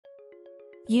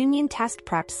Union Test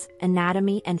Preps,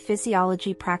 Anatomy and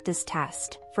Physiology Practice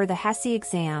Test, for the HESI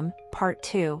Exam, Part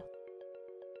 2.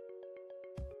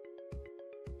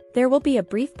 There will be a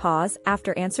brief pause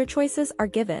after answer choices are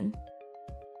given.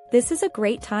 This is a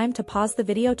great time to pause the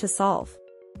video to solve.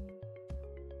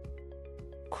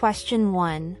 Question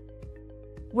 1.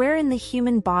 Where in the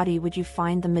human body would you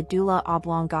find the medulla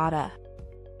oblongata?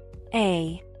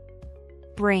 A.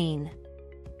 Brain.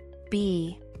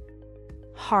 B.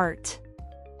 Heart.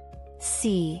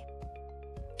 C.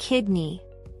 Kidney.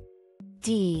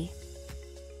 D.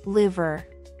 Liver.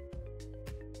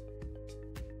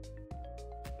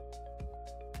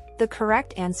 The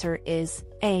correct answer is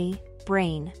A.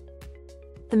 Brain.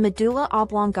 The medulla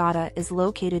oblongata is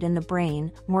located in the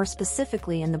brain, more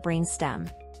specifically in the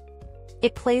brainstem.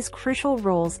 It plays crucial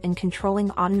roles in controlling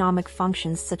autonomic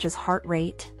functions such as heart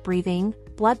rate, breathing,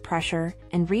 blood pressure,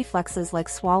 and reflexes like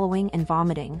swallowing and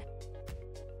vomiting.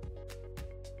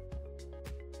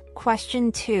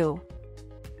 Question 2.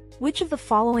 Which of the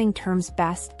following terms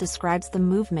best describes the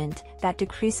movement that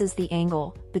decreases the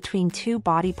angle between two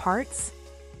body parts?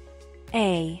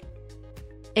 A.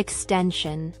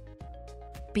 Extension.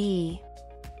 B.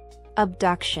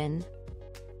 Abduction.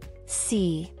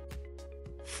 C.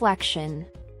 Flexion.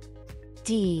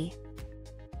 D.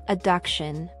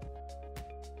 Adduction.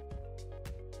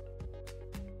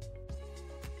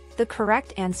 The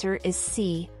correct answer is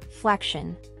C.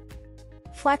 Flexion.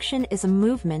 Flexion is a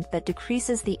movement that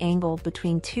decreases the angle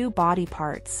between two body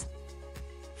parts.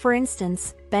 For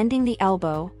instance, bending the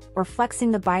elbow, or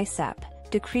flexing the bicep,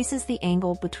 decreases the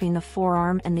angle between the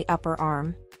forearm and the upper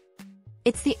arm.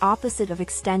 It's the opposite of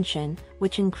extension,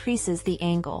 which increases the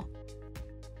angle.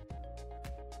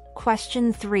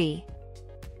 Question 3.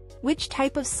 Which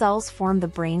type of cells form the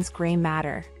brain's gray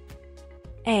matter?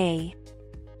 A.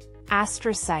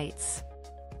 Astrocytes.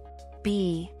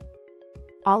 B.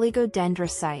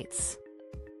 Oligodendrocytes.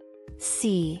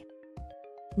 C.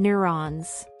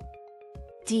 Neurons.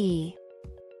 D.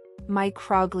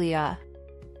 Microglia.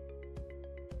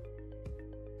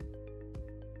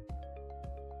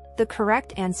 The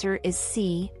correct answer is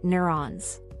C.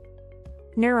 Neurons.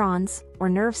 Neurons, or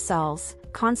nerve cells,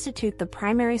 constitute the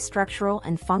primary structural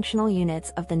and functional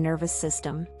units of the nervous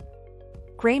system.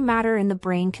 Gray matter in the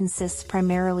brain consists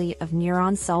primarily of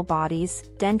neuron cell bodies,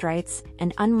 dendrites,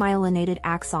 and unmyelinated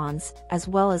axons, as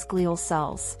well as glial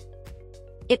cells.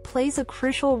 It plays a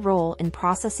crucial role in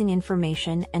processing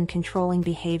information and controlling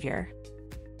behavior.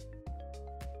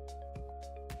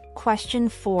 Question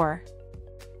 4.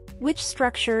 Which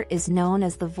structure is known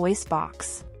as the voice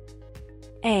box?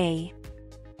 A.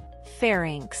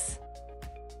 Pharynx.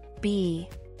 B.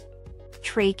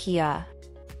 Trachea.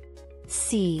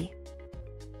 C.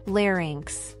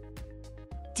 Larynx.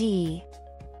 D.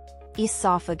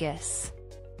 Esophagus.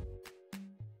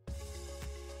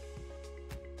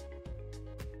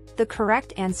 The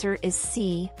correct answer is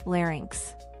C.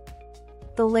 Larynx.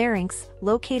 The larynx,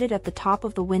 located at the top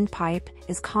of the windpipe,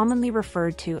 is commonly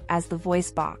referred to as the voice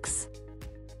box.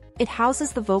 It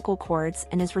houses the vocal cords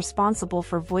and is responsible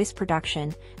for voice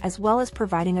production, as well as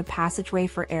providing a passageway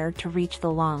for air to reach the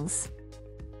lungs.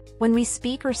 When we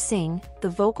speak or sing, the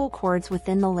vocal cords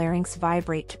within the larynx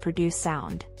vibrate to produce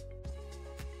sound.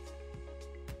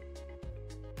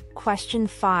 Question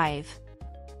 5.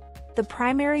 The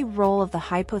primary role of the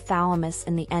hypothalamus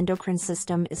in the endocrine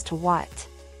system is to what?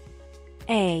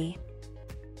 A.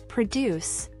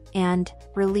 Produce and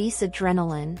release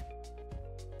adrenaline.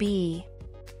 B.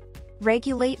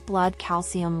 Regulate blood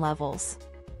calcium levels.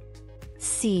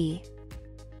 C.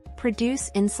 Produce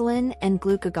insulin and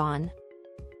glucagon.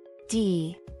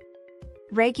 D.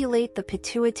 Regulate the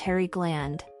pituitary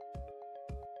gland.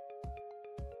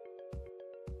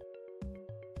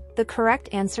 The correct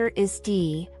answer is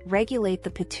D. Regulate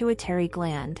the pituitary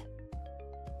gland.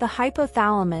 The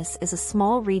hypothalamus is a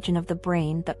small region of the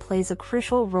brain that plays a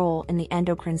crucial role in the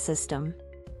endocrine system.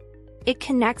 It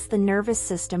connects the nervous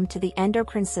system to the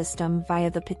endocrine system via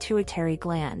the pituitary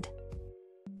gland.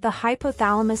 The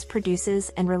hypothalamus produces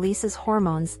and releases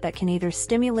hormones that can either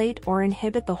stimulate or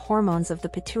inhibit the hormones of the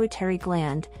pituitary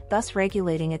gland, thus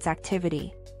regulating its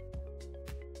activity.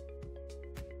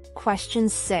 Question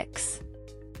 6.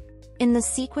 In the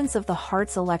sequence of the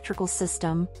heart's electrical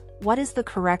system, what is the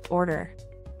correct order?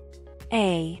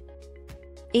 A.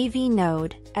 AV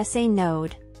node, SA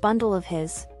node, bundle of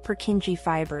His, Purkinje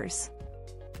fibers.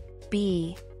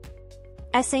 B.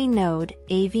 SA node,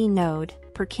 AV node,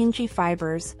 Purkinje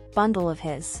fibers, bundle of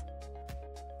His.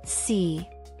 C.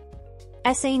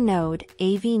 SA node,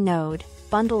 AV node,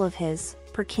 bundle of His,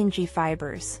 Purkinje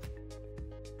fibers.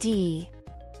 D.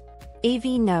 AV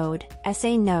node,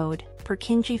 SA node,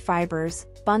 Purkinje fibers,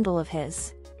 bundle of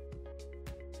his.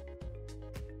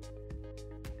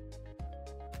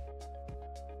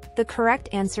 The correct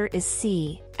answer is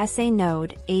C, SA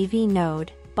node, AV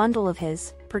node, bundle of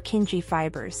his, Purkinje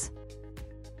fibers.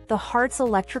 The heart's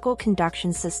electrical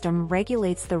conduction system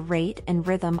regulates the rate and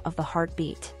rhythm of the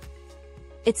heartbeat.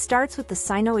 It starts with the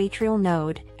sinoatrial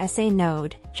node, SA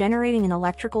node, generating an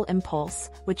electrical impulse,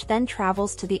 which then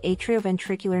travels to the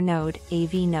atrioventricular node,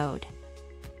 AV node.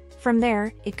 From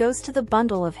there, it goes to the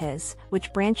bundle of his,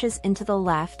 which branches into the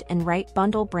left and right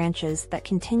bundle branches that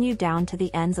continue down to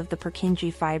the ends of the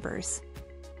Purkinje fibers.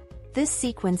 This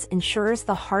sequence ensures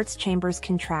the heart's chambers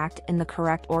contract in the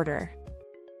correct order.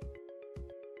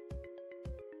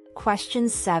 Question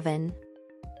 7.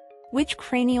 Which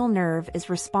cranial nerve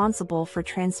is responsible for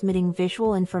transmitting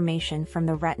visual information from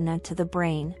the retina to the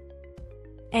brain?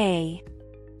 A.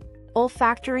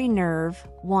 Olfactory nerve,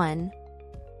 1.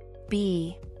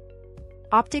 B.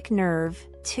 Optic nerve,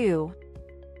 2.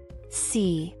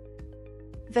 C.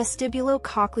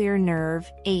 Vestibulocochlear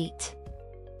nerve, 8.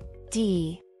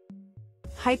 D.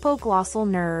 Hypoglossal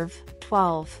nerve,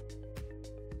 12.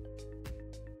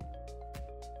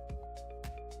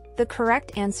 The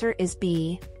correct answer is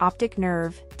B, optic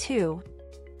nerve, 2.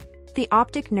 The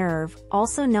optic nerve,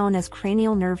 also known as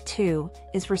cranial nerve 2,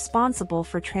 is responsible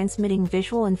for transmitting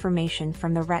visual information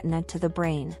from the retina to the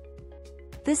brain.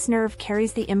 This nerve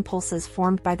carries the impulses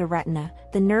formed by the retina,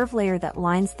 the nerve layer that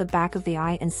lines the back of the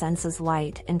eye and senses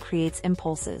light and creates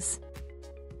impulses.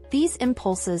 These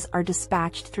impulses are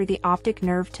dispatched through the optic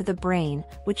nerve to the brain,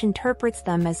 which interprets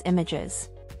them as images.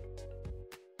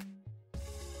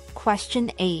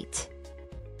 Question 8.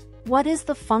 What is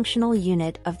the functional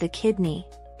unit of the kidney?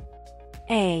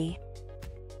 A.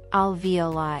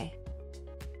 Alveoli.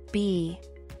 B.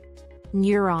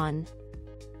 Neuron.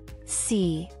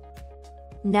 C.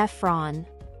 Nephron.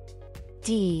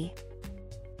 D.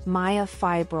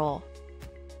 Myofibril.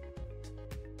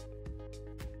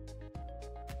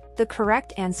 The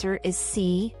correct answer is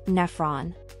C,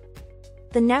 nephron.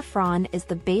 The nephron is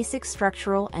the basic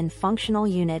structural and functional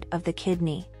unit of the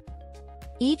kidney.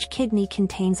 Each kidney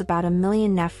contains about 1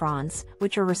 million nephrons,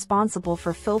 which are responsible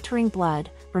for filtering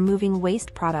blood, removing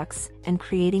waste products, and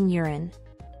creating urine.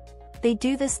 They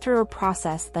do this through a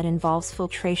process that involves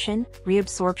filtration,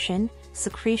 reabsorption,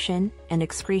 secretion, and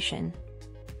excretion.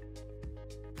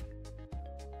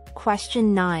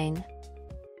 Question 9.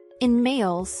 In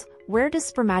males, where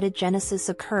does spermatogenesis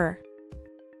occur?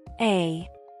 A.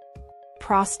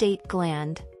 Prostate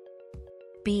gland.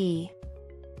 B.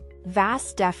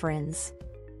 Vas deferens.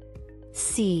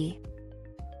 C.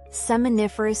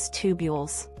 Seminiferous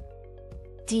tubules.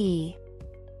 D.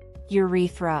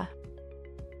 Urethra.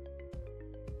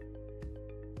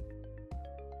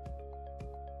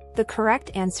 The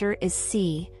correct answer is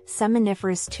C,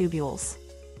 seminiferous tubules.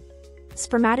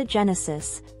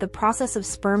 Spermatogenesis, the process of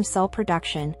sperm cell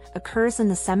production, occurs in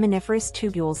the seminiferous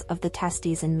tubules of the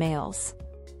testes in males.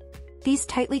 These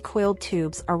tightly coiled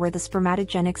tubes are where the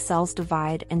spermatogenic cells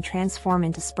divide and transform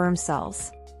into sperm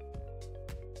cells.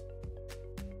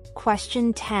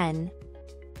 Question 10.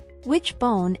 Which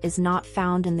bone is not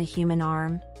found in the human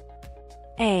arm?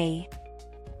 A.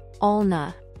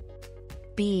 Ulna.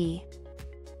 B.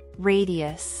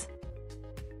 Radius.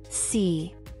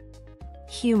 C.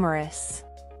 Humerus.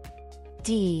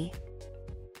 D.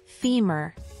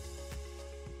 Femur.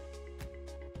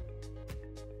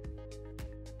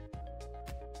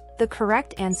 The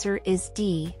correct answer is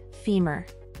D, femur.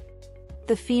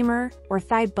 The femur, or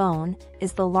thigh bone,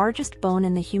 is the largest bone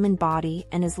in the human body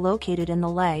and is located in the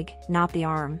leg, not the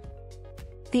arm.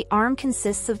 The arm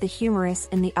consists of the humerus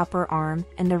in the upper arm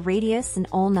and the radius and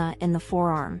ulna in the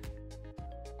forearm.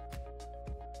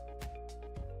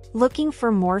 Looking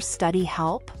for more study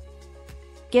help?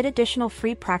 Get additional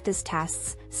free practice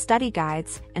tests, study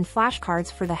guides, and flashcards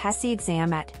for the HESI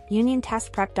exam at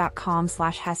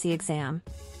uniontestprep.com/HESI exam.